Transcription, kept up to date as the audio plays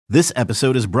This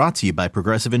episode is brought to you by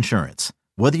Progressive Insurance.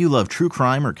 Whether you love true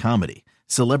crime or comedy,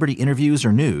 celebrity interviews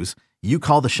or news, you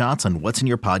call the shots on what's in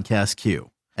your podcast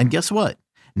queue. And guess what?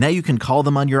 Now you can call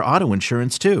them on your auto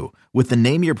insurance too with the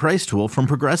Name Your Price tool from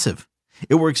Progressive.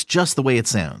 It works just the way it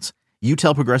sounds. You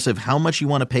tell Progressive how much you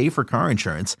want to pay for car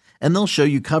insurance, and they'll show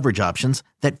you coverage options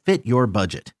that fit your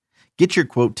budget. Get your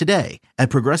quote today at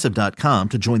Progressive.com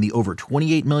to join the over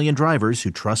 28 million drivers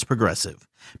who trust Progressive.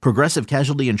 Progressive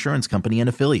Casualty Insurance Company and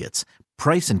Affiliates.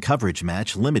 Price and coverage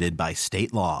match limited by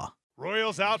state law.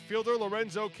 Royals outfielder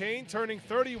Lorenzo Cain turning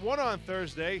 31 on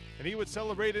Thursday, and he would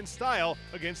celebrate in style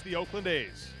against the Oakland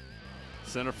A's.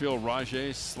 Center field,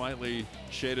 Rajai slightly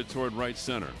shaded toward right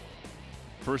center.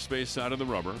 First base side of the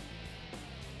rubber.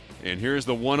 And here's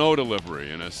the 1-0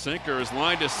 delivery, and a sinker is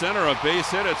lined to center, a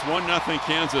base hit. It's 1-0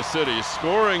 Kansas City.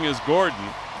 Scoring is Gordon.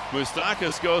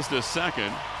 Moustakas goes to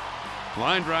second.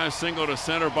 Line drive single to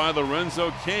center by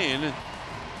Lorenzo Cain.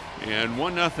 And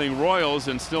 1-0 Royals,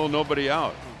 and still nobody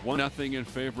out. 1-0 in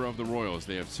favor of the Royals.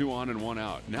 They have 2 on and 1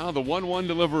 out. Now the 1-1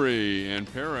 delivery,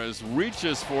 and Perez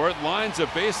reaches for it, lines a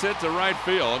base hit to right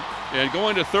field. And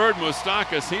going to third,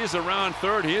 Moustakas, he's around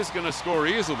third. He is going to score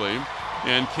easily.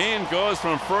 And Cain goes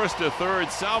from first to third.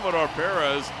 Salvador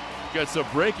Perez gets a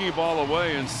breaking ball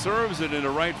away and serves it into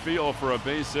right field for a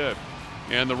base hit.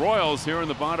 And the Royals here in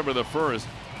the bottom of the first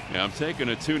have taken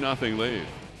a 2-0 lead.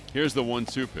 Here's the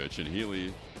 1-2 pitch, and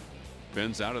Healy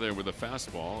bends out of there with a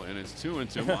fastball, and it's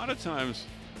 2-2. A lot of times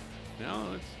now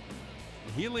it's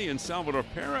Healy and Salvador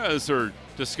Perez are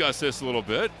discuss this a little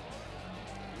bit.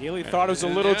 Healy thought it was a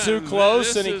little too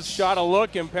close, and he shot a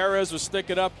look, and Perez was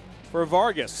sticking up for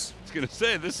Vargas. I was going to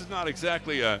say, this is not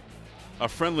exactly a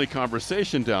friendly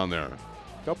conversation down there.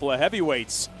 A couple of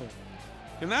heavyweights.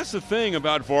 And that's the thing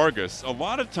about Vargas. A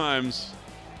lot of times,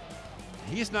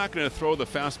 he's not going to throw the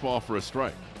fastball for a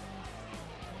strike.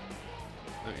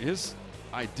 His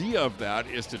idea of that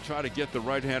is to try to get the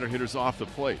right-hander hitters off the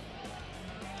plate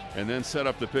and then set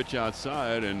up the pitch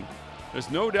outside. And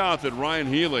there's no doubt that Ryan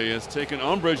Healy has taken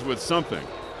umbrage with something.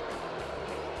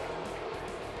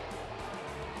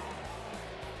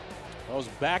 Those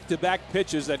back-to-back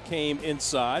pitches that came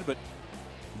inside, but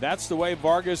that's the way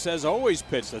Vargas has always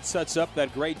pitched. That sets up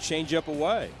that great changeup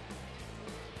away.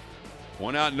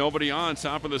 1 out, nobody on,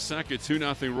 top of the second,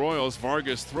 2-0 Royals.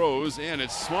 Vargas throws, and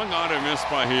it's swung on and missed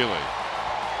by Healy.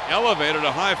 Elevated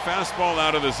a high fastball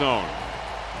out of the zone.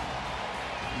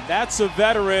 That's a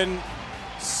veteran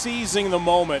seizing the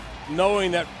moment,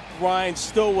 knowing that Ryan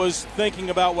still was thinking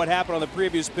about what happened on the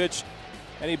previous pitch,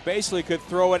 and he basically could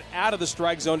throw it out of the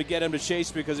strike zone to get him to chase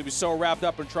because he was so wrapped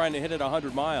up in trying to hit it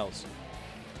 100 miles.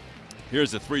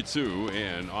 Here's a 3-2,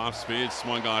 and off speed,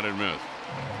 swung on and missed.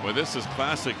 Well, this is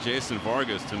classic Jason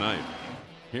Vargas tonight.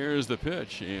 Here's the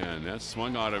pitch, and that's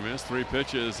swung on and missed. 3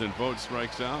 pitches, and Vogt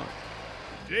strikes out.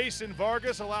 Jason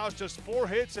Vargas allows just 4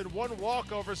 hits and 1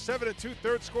 walk over 7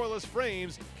 2/3 scoreless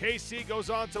frames. KC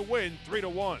goes on to win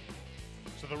 3-1.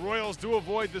 So the Royals do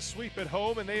avoid the sweep at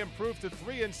home, and they improve to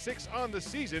 3-6 on the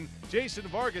season. Jason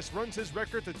Vargas runs his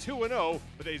record to 2-0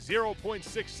 with a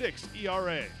 0.66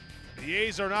 ERA. The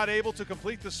A's are not able to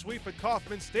complete the sweep at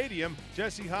Kauffman Stadium.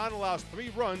 Jesse Hahn allows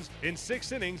 3 runs in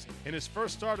 6 innings in his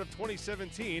first start of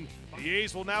 2017. The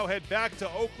A's will now head back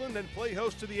to Oakland and play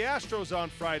host to the Astros on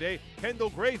Friday.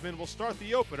 Kendall Graveman will start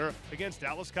the opener against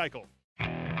Dallas Keuchel.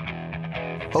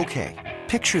 Okay,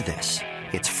 picture this.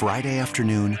 It's Friday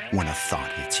afternoon when a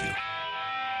thought hits you.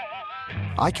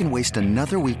 I can waste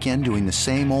another weekend doing the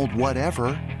same old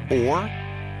whatever, or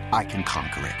I can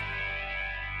conquer it.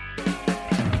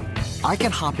 I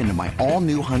can hop into my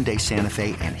all-new Hyundai Santa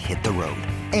Fe and hit the road.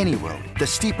 Any road. The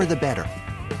steeper, the better.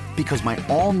 Because my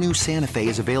all-new Santa Fe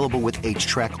is available with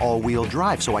H-Track all-wheel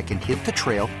drive, so I can hit the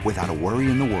trail without a worry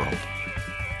in the world.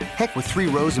 Heck, with 3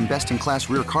 rows and best-in-class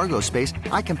rear cargo space,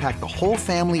 I can pack the whole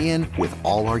family in with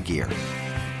all our gear.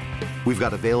 We've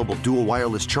got available dual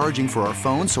wireless charging for our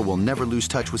phones, so we'll never lose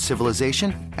touch with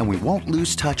civilization, and we won't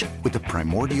lose touch with the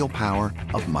primordial power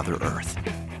of Mother Earth.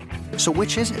 So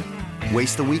which is it?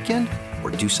 Waste the weekend or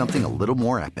do something a little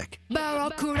more epic?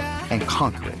 And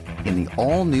conquer it in the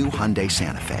all-new Hyundai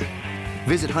Santa Fe.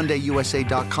 Visit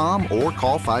HyundaiUSA.com or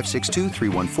call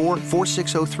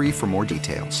 562-314-4603 for more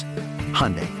details.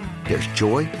 Hyundai, there's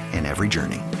joy in every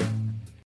journey.